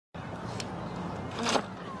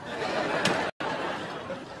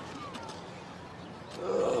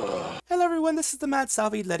everyone, this is the Mad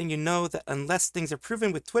Salvi letting you know that unless things are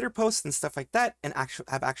proven with Twitter posts and stuff like that and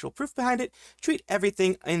have actual proof behind it, treat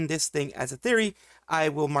everything in this thing as a theory. I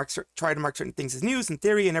will try to mark certain things as news and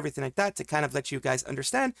theory and everything like that to kind of let you guys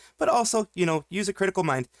understand, but also, you know, use a critical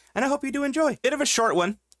mind. And I hope you do enjoy. Bit of a short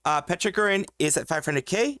one. Petra Gurin is at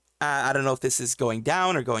 500k. I don't know if this is going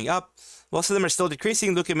down or going up. Most of them are still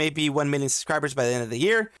decreasing. Luca may be 1 million subscribers by the end of the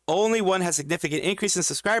year. Only one has significant increase in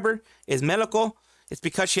subscriber is Meloko. It's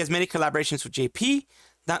because she has many collaborations with JP,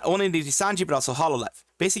 not only Nijisanji, but also Hololive.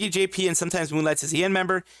 Basically, JP and sometimes Moonlight's his EN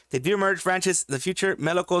member. They do merge branches in the future.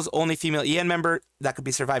 Meloko's only female EN member that could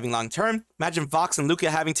be surviving long term. Imagine Vox and Luca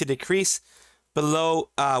having to decrease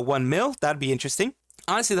below 1 mil. That'd be interesting.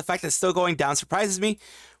 Honestly, the fact that it's still going down surprises me.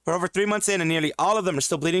 We're over 3 months in and nearly all of them are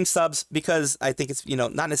still bleeding subs because I think it's, you know,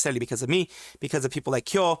 not necessarily because of me, because of people like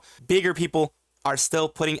Kyo. Bigger people are still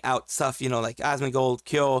putting out stuff, you know, like Asmongold,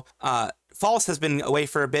 Kyo. False has been away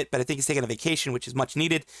for a bit, but I think he's taking a vacation, which is much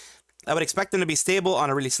needed. I would expect them to be stable on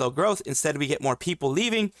a really slow growth. Instead, we get more people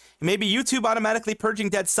leaving. And maybe YouTube automatically purging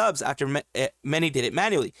dead subs after many did it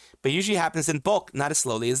manually. But usually happens in bulk, not as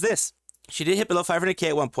slowly as this. She did hit below 500k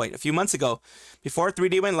at one point a few months ago. Before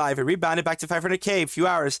 3D went live, it rebounded back to 500k a few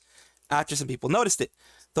hours after some people noticed it.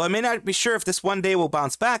 Though I may not be sure if this one day will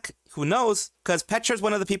bounce back, who knows? Because Petra is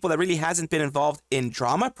one of the people that really hasn't been involved in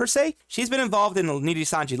drama per se. She's been involved in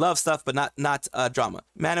Nijisanji love stuff, but not drama.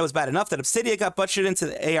 Man, it was bad enough that Obsidia got butchered into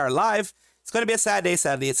the AR live. It's going to be a sad day,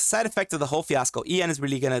 sadly. It's a side effect of the whole fiasco. EN is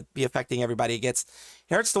really going to be affecting everybody it gets.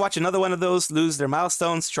 It hurts to watch another one of those lose their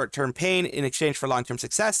milestones, short-term pain in exchange for long-term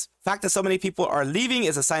success. The fact that so many people are leaving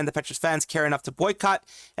is a sign that Petra's fans care enough to boycott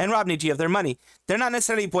and rob Niji of their money. They're not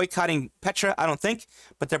necessarily boycotting Petra, I don't think,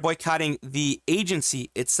 but they're boycotting the agency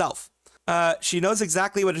itself. She knows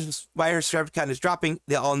exactly why her subscriber count is dropping.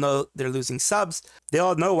 They all know they're losing subs. They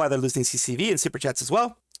all know why they're losing CCV and Superchats as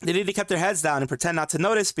well. They need to keep their heads down and pretend not to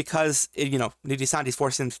notice because, you know, Nijisanji's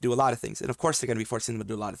forcing them to do a lot of things. And of course, they're going to be forcing them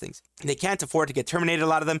to do a lot of things. They can't afford to get terminated, a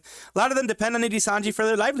lot of them. A lot of them depend on Nijisanji for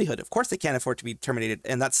their livelihood. Of course, they can't afford to be terminated,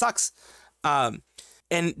 and that sucks. And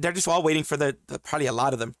they're just all waiting for probably a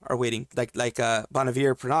lot of them are waiting. Like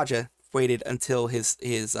Bonavir Pranaja waited until his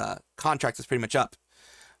contract was pretty much up.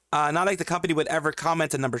 Not like the company would ever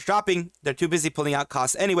comment on numbers dropping. They're too busy pulling out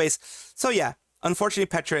costs anyways. So yeah. Unfortunately,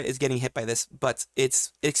 Petra is getting hit by this, but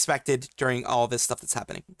it's expected during all this stuff that's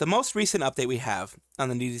happening. The most recent update we have on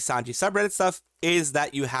the Nijisanji subreddit stuff is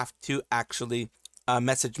that you have to actually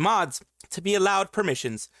message mods to be allowed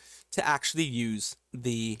permissions to actually use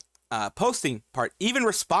the posting part. Even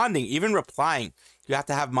responding, even replying, you have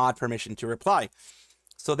to have mod permission to reply.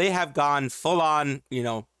 So they have gone full on, you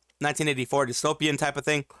know, 1984 dystopian type of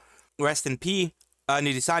thing. Rest in P,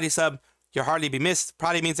 Nijisanji sub, you'll hardly be missed.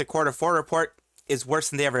 Probably means a Q4 report is worse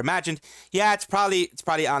than they ever imagined. Yeah, it's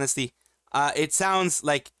probably honestly, it sounds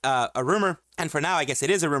like a rumor, and for now I guess it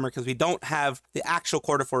is a rumor because we don't have the actual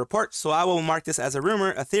Q4 report, so I will mark this as a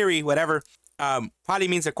rumor, a theory, whatever. Probably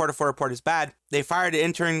means their Q4 report is bad. They fired an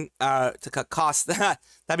intern to cut costs. That'd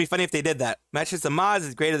be funny if they did that. Message the mods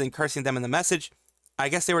is greater than cursing them in the message. I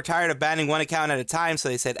guess they were tired of banning one account at a time, so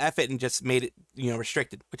they said F it and just made it, you know,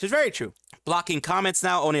 restricted, which is very true. Blocking comments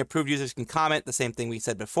now, only approved users can comment, the same thing we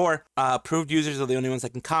said before. Approved users are the only ones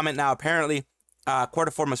that can comment now, apparently.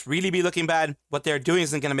 Q4 must really be looking bad. What they're doing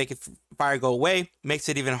isn't going to make it fire go away. Makes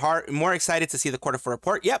it even more excited to see the Q4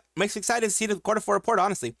 report. Yep, makes it excited to see the Q4 report,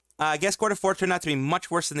 honestly. I guess Q4 turned out to be much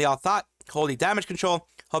worse than they all thought. Holy damage control.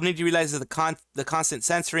 Hope Niji realizes the constant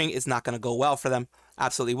censoring is not going to go well for them.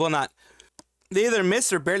 Absolutely will not. They either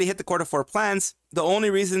miss or barely hit the Q4 plans. The only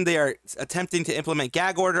reason they are attempting to implement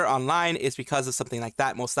gag order online is because of something like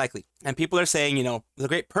that, most likely. And people are saying, you know, the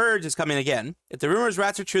Great Purge is coming again. If the rumors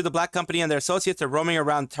rats are true, the Black Company and their associates are roaming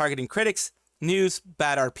around targeting critics, news,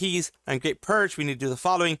 bad RPs, and Great Purge, we need to do the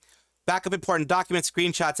following. Back up important documents,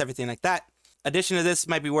 screenshots, everything like that. Addition to this,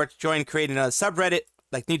 might be worth creating another subreddit,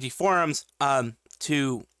 like Niji Forums,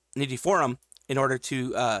 to Niji Forum, in order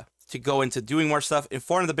to go into doing more stuff.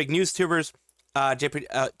 Inform the big news tubers,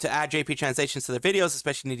 to add JP translations to their videos,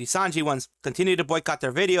 especially Nijisanji ones. Continue to boycott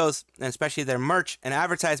their videos, and especially their merch and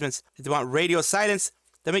advertisements. If they want radio silence,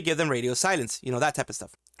 then we give them radio silence. You know, that type of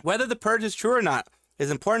stuff. Whether the purge is true or not, it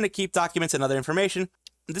is important to keep documents and other information.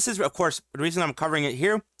 This is, of course, the reason I'm covering it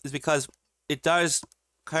here is because it does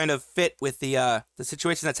kind of fit with the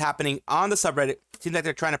situation that's happening on the subreddit. It seems like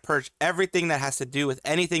they're trying to purge everything that has to do with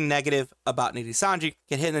anything negative about Nijisanji.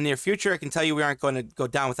 Get hit in the near future. I can tell you we aren't going to go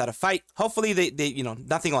down without a fight. Hopefully they you know,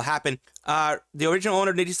 nothing will happen. The original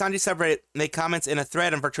owner of Nijisanji subreddit made comments in a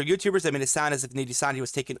thread on virtual YouTubers that made it sound as if Nijisanji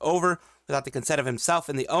was taken over without the consent of himself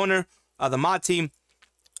and the owner of the mod team.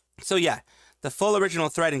 So yeah, the full original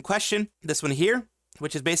thread in question, this one here,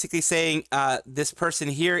 which is basically saying this person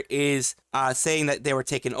here is saying that they were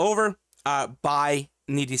taken over by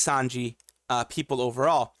Nijisanji people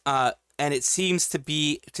overall. And it seems to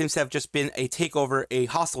have just been a takeover, a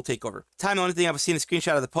hostile takeover. The only thing I've seen a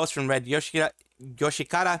screenshot of the post from Red Yoshikira,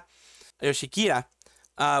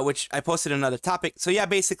 which I posted in another topic. So yeah,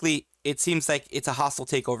 basically, it seems like it's a hostile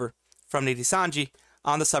takeover from Nijisanji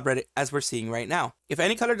on the subreddit, as we're seeing right now. If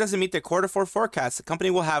any color doesn't meet their quarter 4 forecast, the company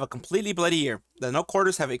will have a completely bloody year. The no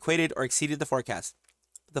quarters have equated or exceeded the forecast.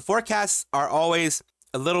 The forecasts are always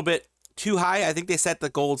a little bit too high. I think they set the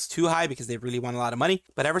goals too high because they really want a lot of money.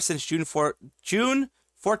 But ever since June 14th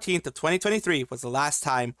of 2023 was the last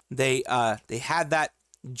time they had that.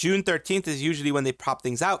 June 13th is usually when they prop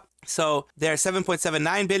things out. So they're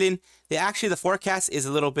 7.79 billion. The forecast is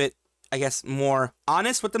a little bit, I guess, more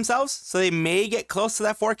honest with themselves. So they may get close to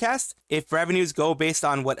that forecast if revenues go based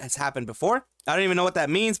on what has happened before. I don't even know what that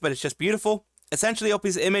means, but it's just beautiful. Essentially,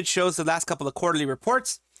 OP's image shows the last couple of quarterly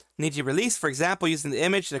reports Niji released. For example, using the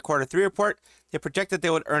image, the quarter 3 report, they projected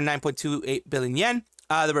they would earn 9.28 billion yen.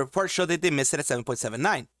 The report showed that they missed it at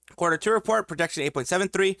 7.79. Quarter 2 report, projection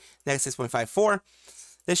 8.73, negative 6.54.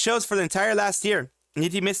 This shows for the entire last year,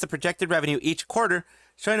 Niji missed the projected revenue each quarter,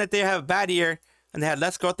 showing that they have a bad year and they had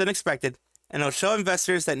less growth than expected. And it'll show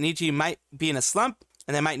investors that Niji might be in a slump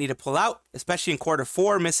and they might need to pull out, especially in quarter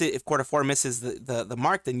 4. If quarter 4 misses the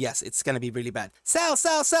mark, then yes, it's going to be really bad. Sell,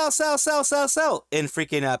 sell, sell, sell, sell, sell, sell, in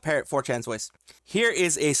freaking Parrot 4chan's voice. Here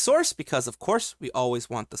is a source, because of course we always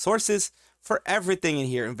want the sources for everything in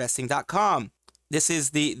here. Investing.com. This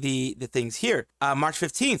is the things here. March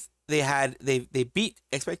 15th, they beat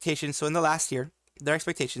expectations. So in the last year, their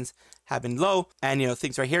expectations have been low, and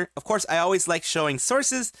things right here. Of course, I always like showing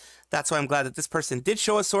sources. That's why I'm glad that this person did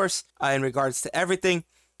show a source in regards to everything,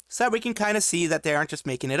 so that we can kind of see that they aren't just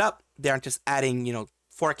making it up. They aren't just adding,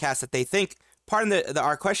 forecasts that they think. Pardon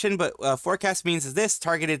our question, but forecast means is this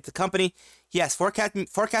targeted the company? Yes,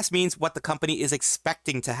 forecast means what the company is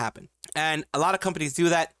expecting to happen, and a lot of companies do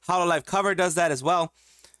that. Hololive Cover does that as well.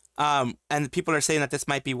 And people are saying that this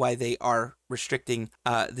might be why they are restricting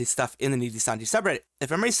the stuff in the Nijisanji subreddit.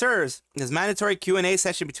 If memory serves, there's mandatory Q&A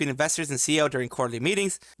session between investors and CEO during quarterly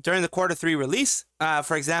meetings. During the quarter 3 release,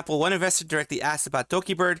 for example, one investor directly asked about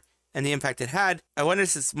Dokibird and the impact it had. I wonder,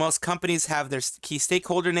 since most companies have their key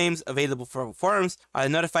stakeholder names available for forums, are they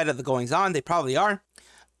notified of the goings on? They probably are.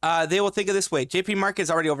 They will think of this way. JP market is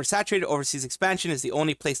already oversaturated. Overseas expansion is the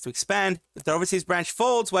only place to expand. If the overseas branch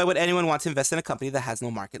folds, why would anyone want to invest in a company that has no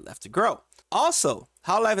market left to grow? Also,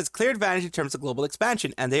 Hololive has clear advantage in terms of global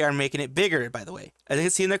expansion, and they are making it bigger, by the way. As you can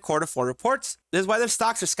see in their quarter 4 reports, this is why their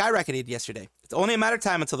stocks are skyrocketed yesterday. It's only a matter of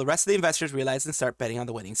time until the rest of the investors realize and start betting on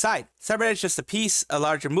the winning side. Subreddit is just a piece, a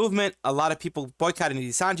larger movement. A lot of people boycotted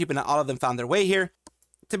Nijisanji, but not all of them found their way here.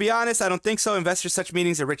 To be honest, I don't think so. Investors, such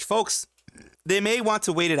meetings are rich folks. They may want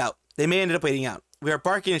to wait it out. They may end up waiting out. We are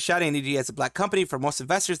barking and shouting at Niji as a black company. For most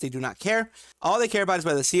investors, they do not care. All they care about is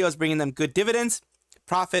whether the CEO is bringing them good dividends,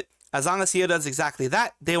 profit. As long as the CEO does exactly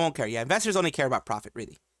that, they won't care. Yeah, investors only care about profit,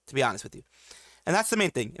 really, to be honest with you. And that's the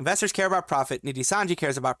main thing. Investors care about profit. Nijisanji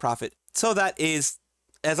cares about profit. So that is,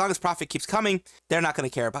 as long as profit keeps coming, they're not going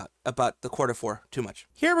to care about the quarter 4 too much.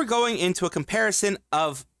 Here we're going into a comparison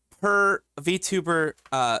of per VTuber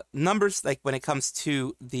numbers, like when it comes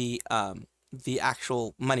to the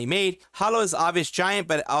actual money made. Holo is obvious giant,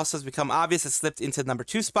 but it also has become obvious. It slipped into the number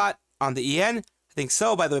 2 spot on the EN. I think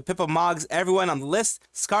so. By the way, Pippa Moggs, everyone on the list.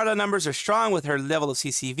 Scarlet numbers are strong with her level of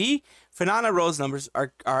CCV. Fanana Rose numbers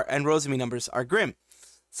and Rosemi numbers are grim.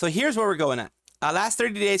 So here's where we're going at. Last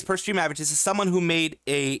 30 days per stream averages is someone who made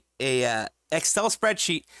a Excel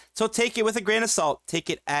spreadsheet. So take it with a grain of salt. Take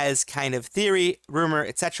it as kind of theory, rumor,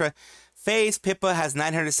 etc. FaZe Pippa has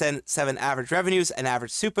 907 average revenues and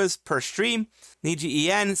average supas per stream. Niji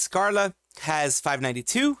EN, Scarla has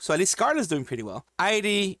 592, so at least Scarla's doing pretty well.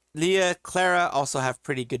 ID, Leah, Clara also have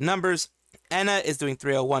pretty good numbers. Anna is doing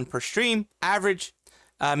 301 per stream, average.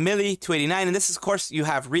 Millie, 289, and this is, of course, you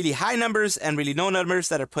have really high numbers and really low numbers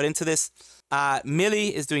that are put into this.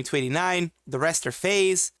 Millie is doing 289, the rest are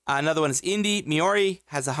FaZe. Another one is Indy. Miori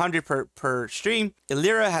has 100 per stream.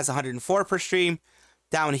 Illyra has 104 per stream.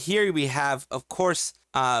 Down here we have, of course,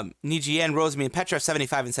 Niji EN, Rosemi, and Petra,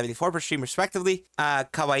 75 and 74 per stream, respectively.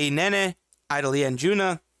 Kawaii Nene, Idolia, and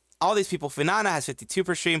Juna. All these people. Finana has 52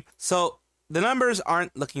 per stream. So the numbers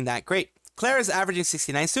aren't looking that great. Claire is averaging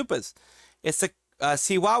 69 supas. It's the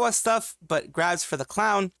Siwawa stuff, but grabs for the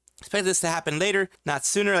clown. Expect this to happen later, not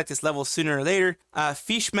sooner, like this level sooner or later.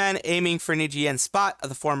 Fishman aiming for Niji EN's spot of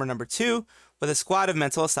the former number 2 with a squad of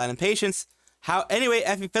mental asylum patients. Anyway,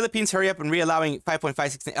 effing Philippines, hurry up and re-allowing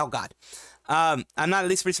 5.569. Oh, God. I'm not at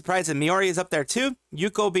least pretty surprised that Miori is up there too.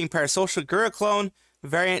 Yuko being parasocial girl clone.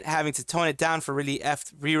 Variant having to tone it down for really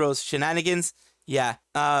effed Riro's shenanigans. Yeah.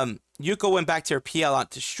 Yuko went back to her PL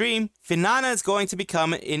onto stream. Finana is going to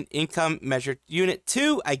become an income measured unit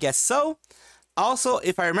too. I guess so. Also,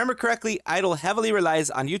 if I remember correctly, Idol heavily relies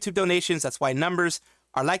on YouTube donations. That's why numbers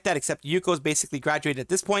are like that, except Yuko's basically graduated at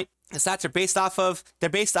this point. The stats are based off of, they're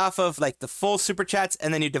based off of like the full super chats,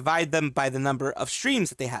 and then you divide them by the number of streams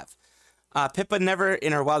that they have. Pippa never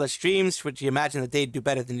in her wildest dreams would you imagine that they'd do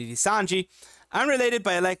better than Nijisanji. Unrelated,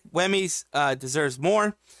 but I like Wemi's deserves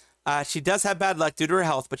more. She does have bad luck due to her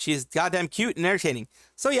health, but she is goddamn cute and entertaining.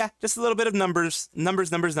 So yeah, just a little bit of numbers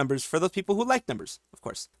for those people who like numbers, of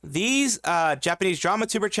course. These Japanese drama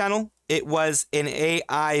tuber channel, it was an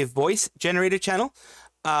AI voice generated channel.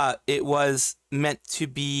 It was meant to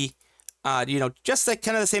be, you know, just like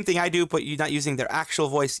kind of the same thing I do, but you're not using their actual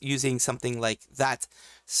voice, using something like that.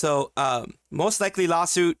 So most likely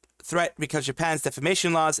lawsuit threat because Japan's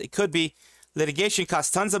defamation laws. It could be. Litigation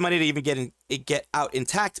costs tons of money to even get out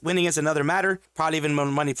intact. Winning is another matter, probably even more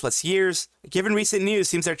money plus years. Given recent news,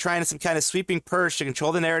 seems they're trying some kind of sweeping purge to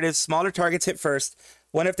control the narrative. Smaller targets hit first.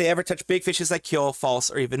 Wonder if they ever touch big fishes like Kyo,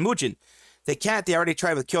 False, or even Mujin. They can't. They already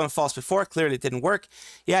tried with Kyo and False before. Clearly it didn't work.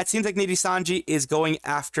 Yeah, it seems like Nijisanji is going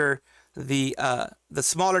after the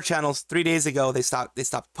smaller channels. 3 days ago, they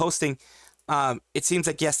stopped posting. It seems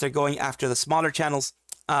like, yes, they're going after the smaller channels.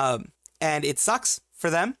 And it sucks for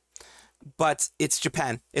them. But it's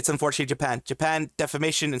Japan. It's unfortunately Japan. Japan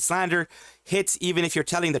defamation and slander hits even if you're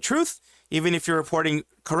telling the truth, even if you're reporting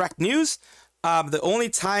correct news. The only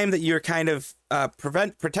time that you're kind of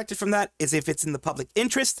protected from that is if it's in the public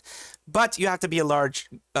interest. But you have to be a large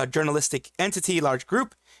journalistic entity, large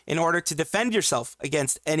group, in order to defend yourself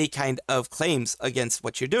against any kind of claims against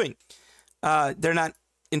what you're doing. They're not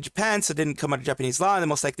in Japan, so it didn't come under Japanese law, and they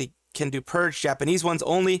most likely can do purge Japanese ones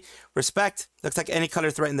only. Respect. Looks like Any Color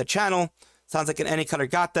threatened the channel. Sounds like an Any Color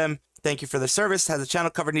got them. Thank you for the service. Has the channel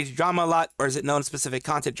covered Niji drama a lot, or is it known specific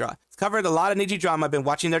content draw? It's covered a lot of Niji drama. I've been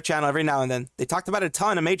watching their channel every now and then. They talked about a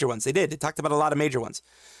ton of major ones. They did. They talked about a lot of major ones.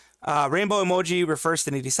 Rainbow emoji refers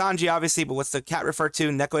to Nijisanji, obviously, but what's the cat refer to?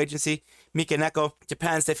 Neko agency. Mika Neko.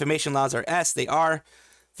 Japan's defamation laws are S. They are.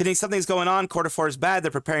 Feeling something's going on. Q4 is bad.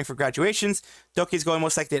 They're preparing for graduations. Doki's going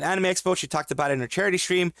most likely at Anime Expo. She talked about it in her charity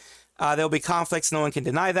stream. There'll be conflicts. No one can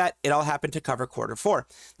deny that. It all happened to cover Q4.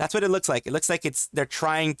 That's what it looks like. It looks like they're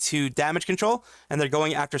trying to damage control, and they're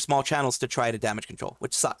going after small channels to try to damage control,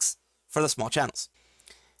 which sucks for the small channels.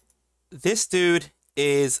 This dude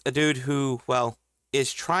is a dude who, well,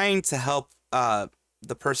 is trying to help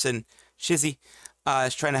the person, Shizzy,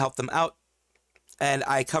 is trying to help them out. And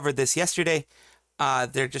I covered this yesterday.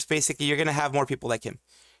 They're just basically, you're going to have more people like him.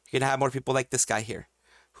 You're going to have more people like this guy here,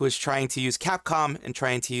 who is trying to use Capcom and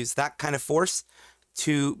trying to use that kind of force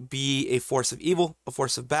to be a force of evil, a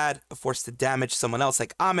force of bad, a force to damage someone else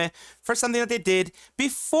like Ame for something that they did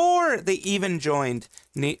before they even joined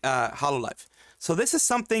Hololive. So this is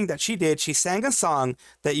something that she did. She sang a song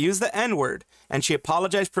that used the N-word, and she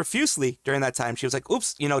apologized profusely during that time. She was like,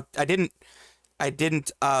 oops, you know, I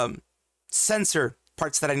didn't censor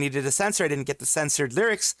parts that I needed to censor. I didn't get the censored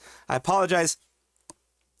lyrics. I apologize.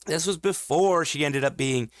 This was before she ended up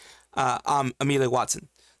being Amelia Watson.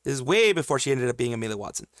 This is way before she ended up being Amelia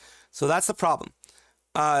Watson. So that's the problem.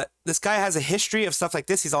 This guy has a history of stuff like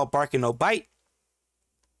this. He's all bark and no bite.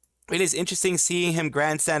 It is interesting seeing him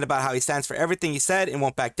grandstand about how he stands for everything he said and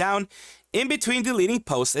won't back down in between deleting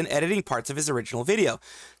posts and editing parts of his original video.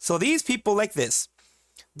 So these people like this,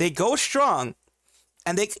 they go strong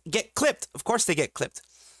and they get clipped. Of course they get clipped.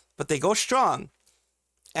 But they go strong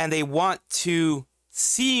and they want to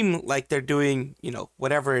seem like they're doing, you know,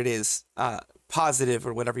 whatever it is, positive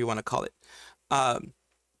or whatever you want to call it.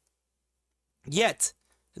 Yet,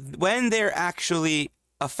 when they're actually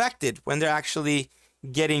affected, when they're actually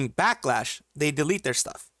getting backlash, they delete their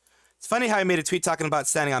stuff. It's funny how I made a tweet talking about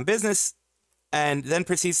standing on business and then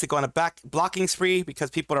proceeds to go on a blocking spree because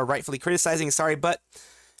people are rightfully criticizing. Sorry, but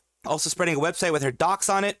also spreading a website with her docs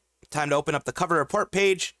on it. Time to open up the cover report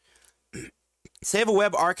page. Save a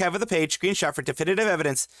web archive of the page, screenshot for definitive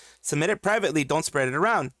evidence, submit it privately, don't spread it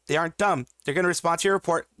around. They aren't dumb. They're going to respond to your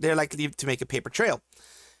report. They're likely to make a paper trail.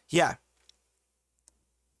 Yeah.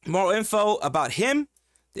 More info about him.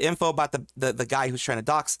 The info about the guy who's trying to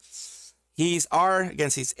dox. He's R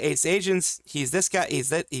against these ace agents. He's this guy. He's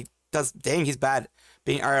that. He does. Dang, he's bad.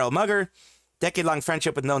 Being RL mugger. Decade-long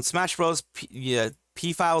friendship with known Smash Bros.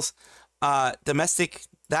 P-files. Domestic.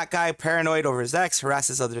 That guy paranoid over his ex.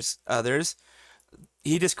 Harasses others.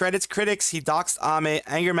 He discredits critics. He doxed Ame.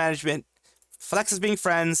 Anger management. Flexes being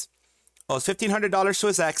friends. owes $1,500 to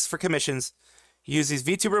his ex for commissions, uses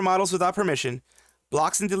VTuber models without permission,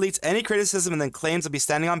 blocks and deletes any criticism, and then claims to be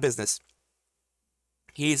standing on business.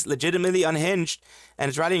 He's legitimately unhinged and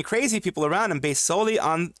is rallying crazy people around him based solely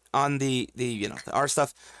on the our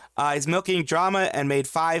stuff. He's milking drama and made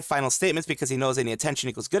 5 final statements because he knows any attention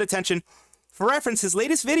equals good attention. For reference, his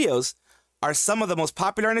latest videos are some of the most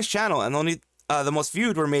popular on his channel, and only the most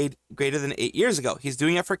viewed were made greater than 8 years ago. He's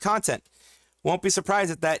doing it for content. Won't be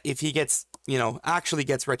surprised at that if he gets, actually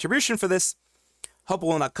gets retribution for this. Hope it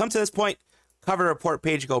will not come to this point. Cover report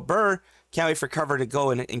page go burr. Can't wait for cover to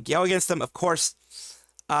go and go against them. Of course,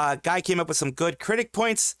 guy came up with some good critic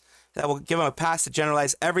points that will give him a pass to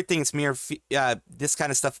generalize everything. It's mere this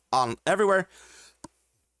kind of stuff on everywhere.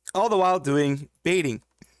 All the while doing baiting.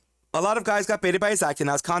 A lot of guys got baited by his acting.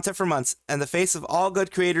 Now it's content for months. And the face of all good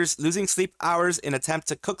creators losing sleep hours in attempt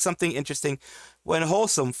to cook something interesting when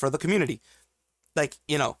wholesome for the community. Like,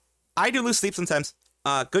 I do lose sleep sometimes.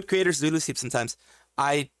 Good creators do lose sleep sometimes.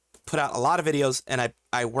 I put out a lot of videos and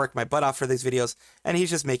I work my butt off for these videos. And he's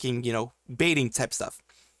just making, baiting type stuff.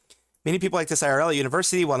 Many people like this IRL at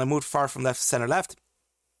university while I moved far from left, center, left.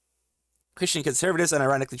 Christian conservatives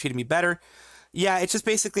unironically treated me better. Yeah, it's just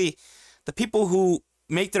basically the people who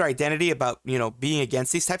make their identity about, being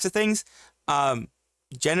against these types of things.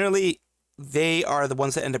 Generally, they are the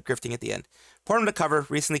ones that end up grifting at the end. Important to cover.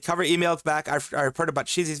 Recently, cover emailed back. I reported about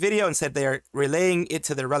Shizzy's video and said they are relaying it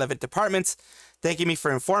to their relevant departments, thanking me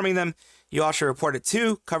for informing them. You all should report it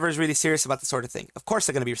too. Cover is really serious about this sort of thing. Of course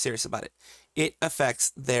they're going to be serious about it. It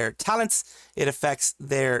affects their talents. It affects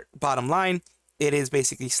their bottom line. It is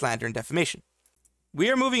basically slander and defamation. We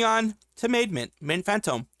are moving on to Maid Mint, Mint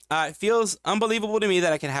Phantom. It feels unbelievable to me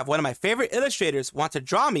that I can have one of my favorite illustrators want to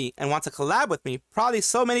draw me and want to collab with me. Probably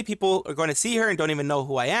so many people are going to see her and don't even know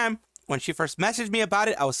who I am. When she first messaged me about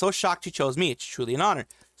it, I was so shocked she chose me. It's truly an honor.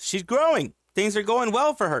 She's growing. Things are going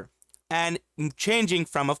well for her. And changing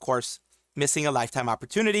from, of course, missing a lifetime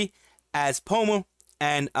opportunity as Pomu.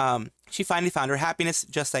 And she finally found her happiness,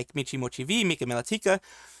 just like Michi Mochi V, Mika Melatika.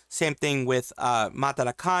 Same thing with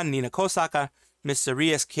Matara Khan, Nina Kosaka, Mr.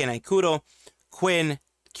 Rias, Kenai Kudo, Quinn,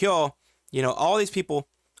 Kyo. All these people,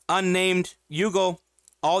 unnamed, Yugo,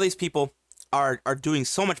 all these people are doing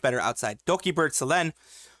so much better outside. Doki Bird, Selen.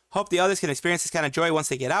 Hope the others can experience this kind of joy once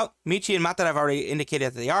they get out. Michi and Matara have already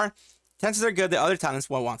indicated that they are. Chances are good that other talents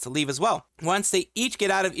will want to leave as well. Once they each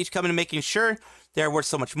get out of each company, making sure they're worth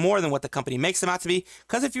so much more than what the company makes them out to be.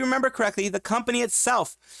 Because if you remember correctly, the company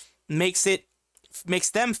itself makes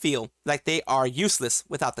them feel like they are useless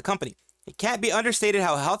without the company. It can't be understated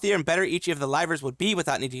how healthier and better each of the livers would be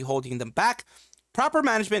without Niji holding them back. Proper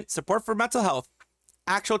management, support for mental health,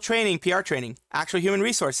 actual training, PR training, actual human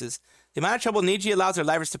resources. The amount of trouble Niji allows her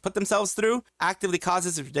livers to put themselves through actively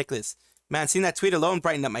causes is ridiculous. Man, seeing that tweet alone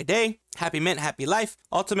brightened up my day. Happy Mint, happy life.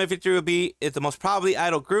 Ultimate victory will be if the most probably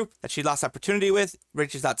idle group that she lost opportunity with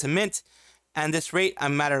reaches out to Mint. And this rate, a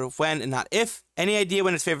matter of when and not if. Any idea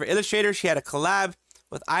when his favorite illustrator? She had a collab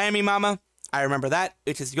with Ayame Mama. I remember that,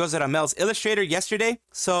 which is Yozora Mel's illustrator yesterday.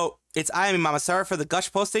 So it's Ayame Mama. Sorry for the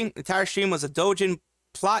gush posting. The entire stream was a dojin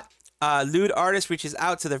plot. Lewd artist reaches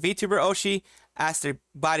out to their VTuber Oshi, asks their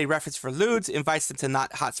body reference for lewds, invites them to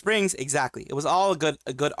not hot springs. Exactly. It was all a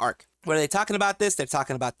good arc. What are they talking about this? They're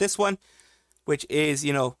talking about this one, which is,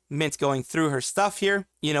 Mint going through her stuff here,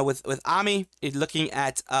 with Ami, looking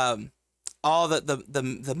at all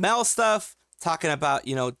the Mel stuff, talking about,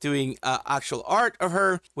 doing actual art of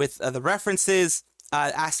her with the references,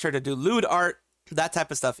 asked her to do lewd art, that type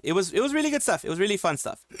of stuff. It was really good stuff. It was really fun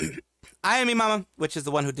stuff. Ayame Mama, which is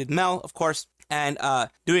the one who did Mel, of course, and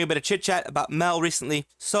doing a bit of chit-chat about Mel recently.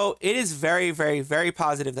 So it is very, very, very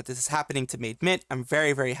positive that this is happening to Maid Mint. I'm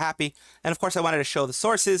very, very happy. And of course, I wanted to show the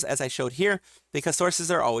sources, as I showed here, because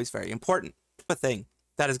sources are always very important. The thing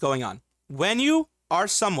that is going on. When you are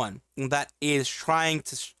someone that is trying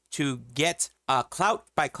to get clout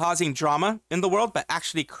by causing drama in the world, by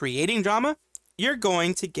actually creating drama, you're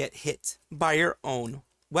going to get hit by your own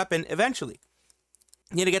weapon eventually.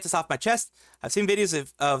 I need to get this off my chest. I've seen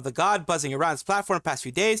videos of the god buzzing around this platform the past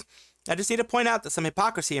few days. I just need to point out that some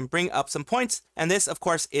hypocrisy and bring up some points. And this, of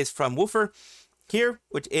course, is from Woofer here,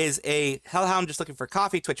 which is a hellhound just looking for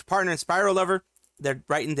coffee, Twitch partner, and Spiral lover. They're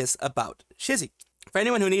writing this about Shizzy. For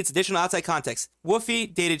anyone who needs additional outside context,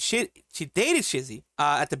 Woofy dated Shizzy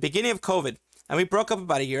at the beginning of COVID, and we broke up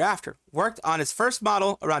about a year after. Worked on his first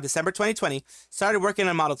model around December 2020, started working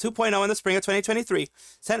on model 2.0 in the spring of 2023,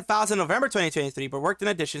 sent files in November 2023, but worked in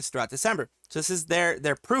additions throughout December. So this is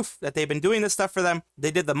their proof that they've been doing this stuff for them.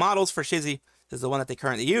 They did the models for Shizzy. This is the one that they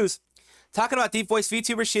currently use. Talking about deep voice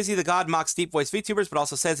VTubers, Shizzy the God mocks deep voice VTubers, but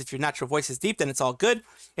also says if your natural voice is deep, then it's all good.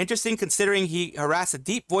 Interesting considering he harassed a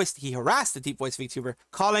deep voice VTuber,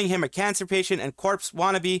 calling him a cancer patient and corpse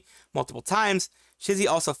wannabe multiple times. Shizzy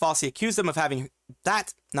also falsely accused him of having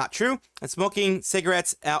that, not true, and smoking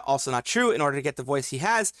cigarettes, also not true, in order to get the voice he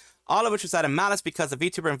has, all of which was out of malice because the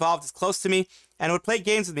VTuber involved is close to me and would play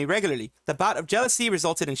games with me regularly. The bout of jealousy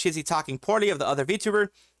resulted in Shizzy talking poorly of the other VTuber.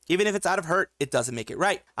 Even if it's out of hurt, it doesn't make it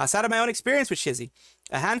right. Outside of my own experience with Shizzy,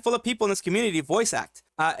 a handful of people in this community voice act.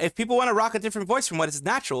 If people want to rock a different voice from what is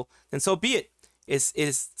natural, then so be it.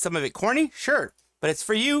 Is some of it corny? Sure. But it's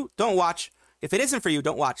for you, don't watch. If it isn't for you,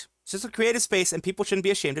 don't watch. It's just a creative space, and people shouldn't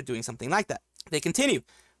be ashamed of doing something like that. They continue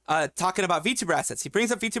talking about VTuber assets. He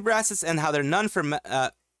brings up VTuber assets and how they're none for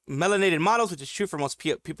melanated models, which is true for most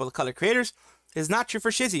people of color creators. It is not true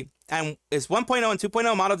for Shizzy, and is 1.0 and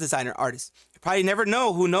 2.0 model designer artist. You probably never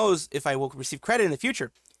know, who knows if I will receive credit in the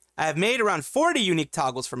future. I have made around 40 unique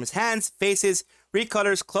toggles from his hands, faces,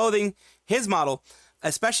 recolors, clothing, his model,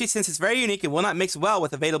 especially since it's very unique and will not mix well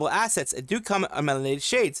with available assets and do come in melanated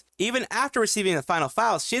shades. Even after receiving the final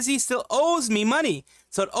files, Shizzy still owes me money.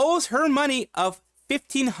 So it owes her money of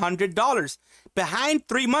 $1,500, behind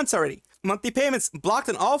 3 months already. Monthly payments blocked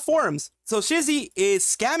on all forums. So Shizzy is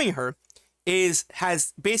scamming her,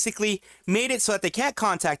 has basically made it so that they can't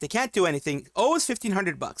contact, they can't do anything, owes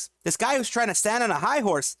 $1,500. This guy who's trying to stand on a high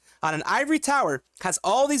horse on an ivory tower has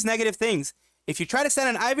all these negative things. If you try to stand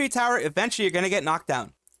on an ivory tower, eventually you're going to get knocked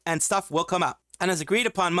down and stuff will come out. And as agreed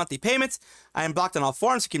upon monthly payments, I am blocked on all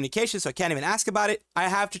forums for communication, so I can't even ask about it. I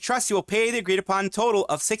have to trust you will pay the agreed upon total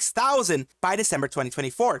of $6,000 by December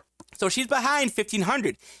 2024. So she's behind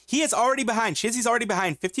 $1,500. He is already behind. Shizzy's already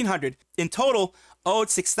behind $1,500. In total, owed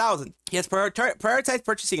 $6,000. He has prioritized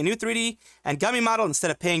purchasing a new 3D and gummy model instead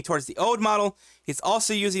of paying towards the owed model. He's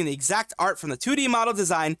also using the exact art from the 2D model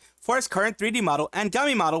design for his current 3D model and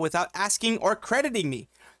gummy model without asking or crediting me.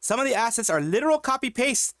 Some of the assets are literal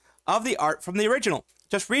copy-paste of the art from the original.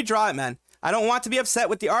 Just redraw it, man. I don't want to be upset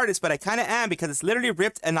with the artist, but I kind of am because it's literally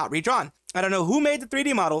ripped and not redrawn. I don't know who made the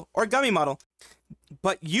 3D model or gummy model,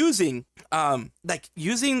 but using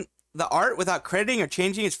the art without crediting or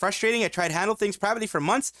changing is frustrating. I tried to handle things privately for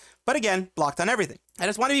months, but again, blocked on everything. I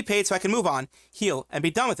just want to be paid so I can move on, heal, and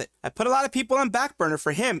be done with it. I put a lot of people on back burner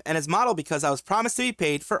for him and his model because I was promised to be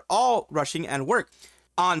paid for all rushing and work,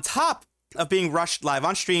 on top of being rushed live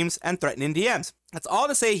on streams and threatened in DMs. That's all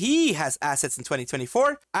to say he has assets in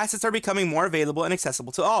 2024. Assets are becoming more available and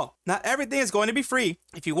accessible to all. Not everything is going to be free.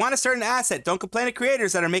 If you want a certain asset, don't complain to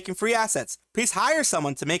creators that are making free assets. Please hire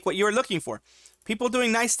someone to make what you are looking for. People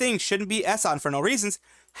doing nice things shouldn't be S-on for no reasons.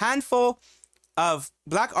 Handful of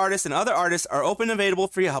black artists and other artists are open and available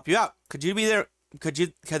for you to help you out. Could you be there?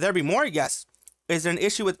 Could there be more? Yes. Is there an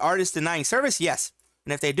issue with artists denying service? Yes.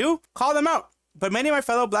 And if they do, call them out. But many of my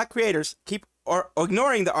fellow black creators keep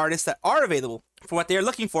ignoring the artists that are available for what they are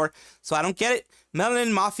looking for, so I don't get it.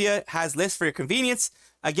 Melanin Mafia has lists for your convenience.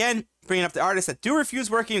 Again, bringing up the artists that do refuse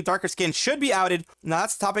working with darker skin should be outed. Now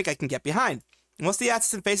that's a topic I can get behind. Most of the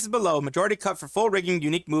assets and faces below, majority cut for full rigging,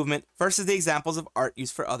 unique movement, versus the examples of art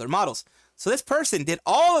used for other models. So this person did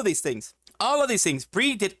all of these things. All of these things.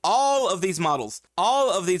 Bree did all of these models,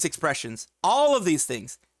 all of these expressions, all of these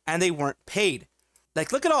things, and they weren't paid.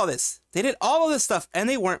 Like, look at all this. They did all of this stuff and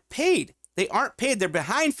they weren't paid. They aren't paid. They're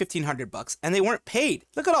behind $1,500 and they weren't paid.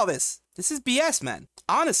 Look at all this. This is BS, man.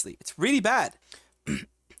 Honestly, it's really bad. And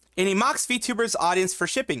he mocks VTubers' audience for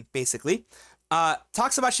shipping, basically.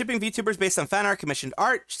 Talks about shipping VTubers based on fan art, commissioned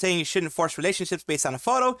art, saying you shouldn't force relationships based on a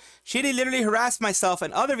photo. Shitty literally harassed myself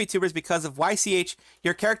and other VTubers because of YCH,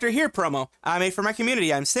 your character here promo I made for my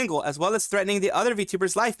community. I'm single, as well as threatening the other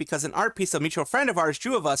VTubers' life because an art piece a mutual friend of ours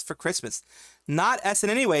drew of us for Christmas. Not S in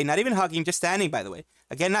any way, not even hugging, just standing, by the way.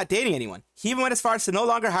 Again, not dating anyone. He even went as far as to no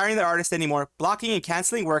longer hiring the artist anymore, blocking and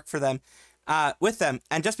canceling work for them. With them,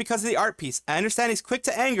 and just because of the art piece. I understand he's quick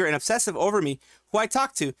to anger and obsessive over me, who I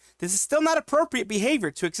talk to. This is still not appropriate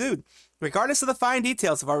behavior to exude. Regardless of the fine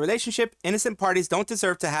details of our relationship, innocent parties don't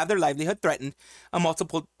deserve to have their livelihood threatened a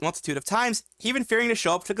multitude of times, even fearing to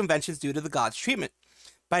show up to conventions due to the gods' treatment.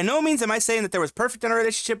 By no means am I saying that there was perfect in our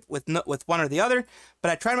relationship with one or the other, but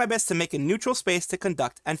I tried my best to make a neutral space to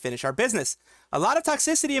conduct and finish our business. A lot of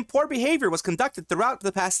toxicity and poor behavior was conducted throughout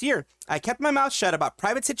the past year. I kept my mouth shut about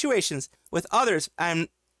private situations with others. I'm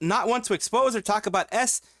not one to expose or talk about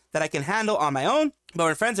S that I can handle on my own, but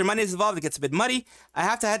when friends or money is involved, it gets a bit muddy. I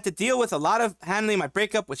had to deal with a lot of handling my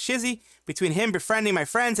breakup with Shizzy, between him befriending my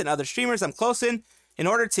friends and other streamers I'm close in, in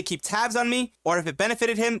order to keep tabs on me, or if it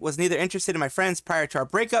benefited him, was neither interested in my friends prior to our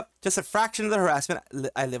breakup, just a fraction of the harassment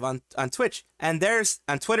I live on Twitch. And there's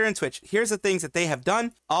on Twitter and Twitch. Here's the things that they have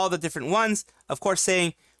done, all the different ones. Of course,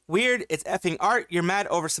 saying, weird, it's effing art. You're mad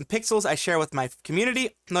over some pixels I share with my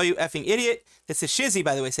community. No, you effing idiot. This is Shizzy,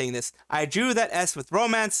 by the way, saying this. I drew that S with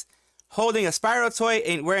romance. Holding a Spyro toy,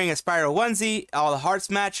 ain't wearing a Spyro onesie. All the hearts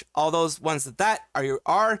match. All those ones that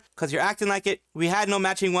are because you're acting like it. We had no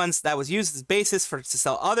matching ones that was used as basis to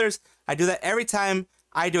sell others. I do that every time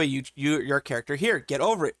I do your character here. Get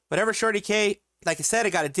over it. Whatever, Shorty K. Like I said, I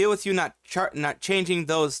got to deal with you not changing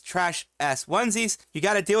those trash ass onesies. You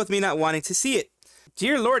got to deal with me not wanting to see it.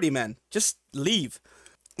 Dear Lordy, man, just leave.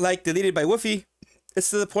 Like, deleted by Woofy. It's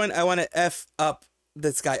to the point I want to F up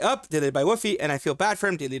this guy up, deleted by Woofy, and I feel bad for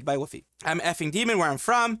him, deleted by Woofy. I'm effing demon where I'm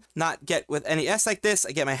from, not get with any S like this.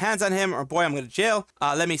 I get my hands on him, or boy, I'm going to jail.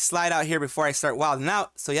 Let me slide out here before I start wilding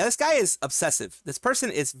out. So yeah, this guy is obsessive. This person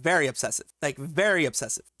is very obsessive, like very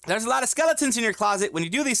obsessive. There's a lot of skeletons in your closet when you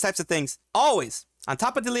do these types of things, always. On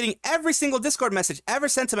top of deleting every single Discord message ever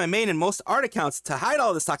sent to my main and most art accounts to hide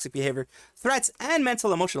all this toxic behavior, threats, and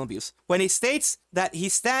mental emotional abuse. When he states that he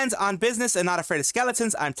stands on business and not afraid of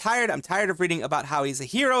skeletons, I'm tired. I'm tired of reading about how he's a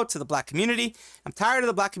hero to the black community. I'm tired of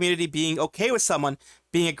the black community being okay with someone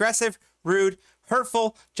being aggressive, rude,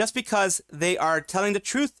 hurtful, just because they are telling the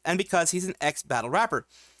truth and because he's an ex-battle rapper.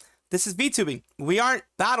 This is VTubing. We aren't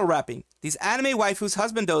battle rapping. These anime waifus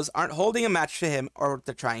husbandos aren't holding a match to him, or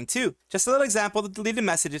they're trying to. Just a little example, the deleted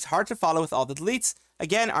message is hard to follow with all the deletes.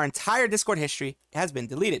 Again, our entire Discord history has been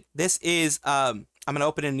deleted. This is, I'm going to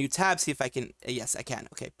open a new tab, see if I can, yes, I can.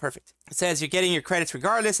 Okay, perfect. It says, you're getting your credits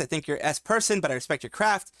regardless. I think you're S person, but I respect your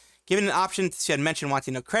craft. Given an option, she had mentioned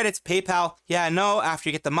wanting no credits, PayPal. Yeah, no, after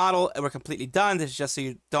you get the model, we're completely done. This is just so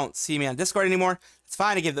you don't see me on Discord anymore. It's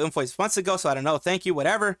fine. I gave the info months ago, so I don't know. Thank you,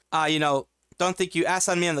 whatever. You know, don't think you asked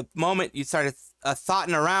on me in the moment you started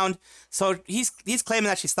thoughting around. So he's claiming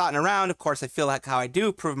that she's thoughting around. Of course, I feel like how I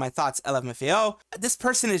do. Prove my thoughts, LMFAO. This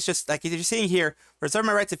person is just, like you're seeing here, reserve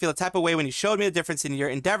my right to feel a type of way when you showed me the difference in your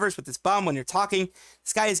endeavors with this bum when you're talking.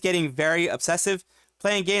 This guy is getting very obsessive.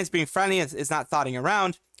 Playing games, being friendly is not thoughting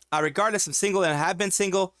around. Regardless, I'm single and I have been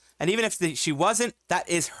single. And even if she wasn't, that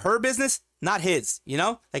is her business, not his, you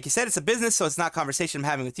know? Like you said, it's a business, so it's not conversation I'm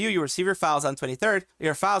having with you. You receive your files on 23rd.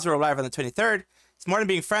 Your files will arrive on the 23rd. It's more than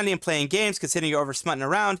being friendly and playing games, considering you're over smutting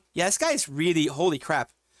around. Yeah, this guy is really, holy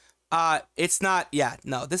crap. It's not, yeah,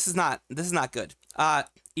 no, this is not good.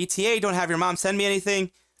 ETA, don't have your mom send me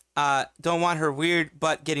anything. Don't want her weird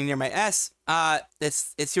butt getting near my S.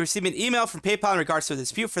 It's you receiving an email from PayPal in regards to a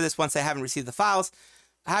dispute for this once I haven't received the files.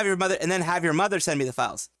 Have your mother send me the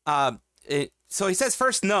files. So he says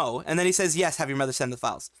first no, and then he says yes, have your mother send the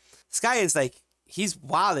files. This guy is like, he's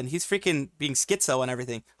wildin'. He's freaking being schizo and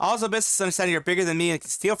everything. Also, business understanding you're bigger than me and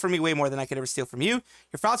can steal from me way more than I could ever steal from you.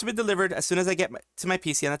 Your files will be delivered as soon as I get to my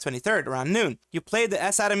PC on the 23rd around noon. You played the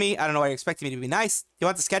S out of me. I don't know why you're expecting me to be nice. You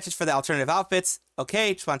want the sketches for the alternative outfits.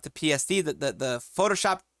 Okay, just want the PSD, the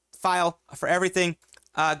Photoshop file for everything.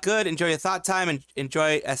 Good, enjoy your thought time and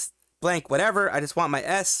enjoy S blank whatever. I just want my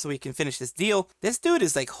S so we can finish this deal. This dude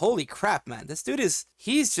is like, holy crap, man. This dude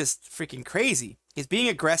he's just freaking crazy. He's being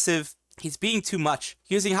aggressive. He's being too much.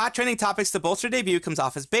 Using hot trending topics to bolster debut comes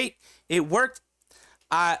off as bait. It worked.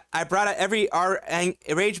 I brought out every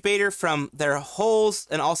rage baiter from their holes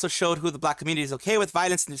and also showed who the black community is okay with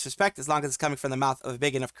violence and disrespect as long as it's coming from the mouth of a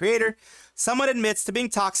big enough creator. Someone admits to being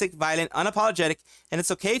toxic, violent, unapologetic, and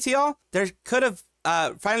it's okay to y'all. There could have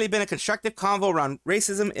finally been a constructive convo around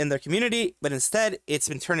racism in their community, but instead it's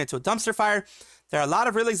been turned into a dumpster fire. There are a lot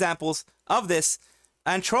of real examples of this,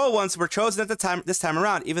 and troll ones were chosen at this time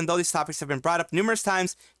around. Even though these topics have been brought up numerous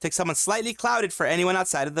times, it takes someone slightly clouded for anyone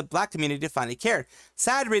outside of the black community to finally care.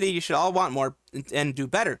 Sad, really. You should all want more and do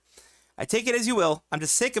better. I take it as you will. I'm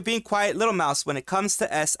just sick of being quiet little mouse when it comes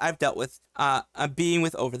to S I've dealt with, being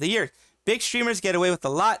with over the years. Big streamers get away with a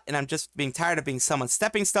lot, and I'm just being tired of being someone's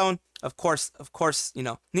stepping stone. Of course, you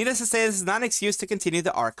know. Needless to say, this is not an excuse to continue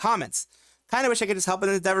the R comments. Kind of wish I could just help in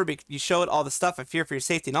the endeavor, but you showed all the stuff. I fear for your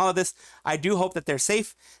safety and all of this. I do hope that they're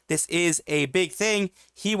safe. This is a big thing.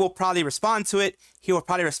 He will probably respond to it. He will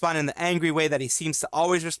probably respond in the angry way that he seems to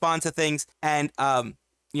always respond to things. And,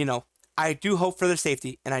 you know, I do hope for their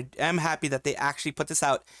safety, and I am happy that they actually put this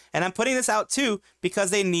out. And I'm putting this out, too,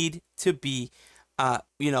 because they need to be,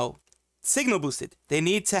 you know, signal boosted. They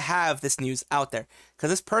need to have this news out there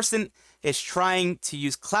because this person is trying to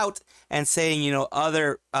use clout and saying, you know,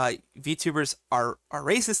 other VTubers are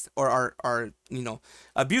racist or are you know,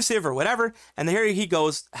 abusive or whatever. And here he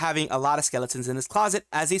goes having a lot of skeletons in his closet,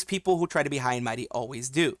 as these people who try to be high and mighty always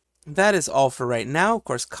do. That is all for right now. Of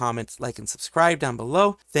course, comment, like, and subscribe down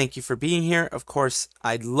below. Thank you for being here. Of course,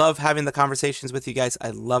 I love having the conversations with you guys.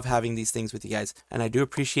 I love having these things with you guys, and I do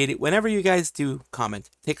appreciate it whenever you guys do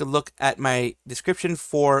comment. Take a look at my description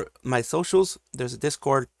for my socials. There's a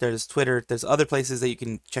Discord, there's Twitter, there's other places that you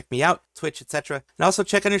can check me out, Twitch, etc. And also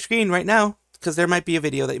check on your screen right now, because there might be a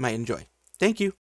video that you might enjoy. Thank you.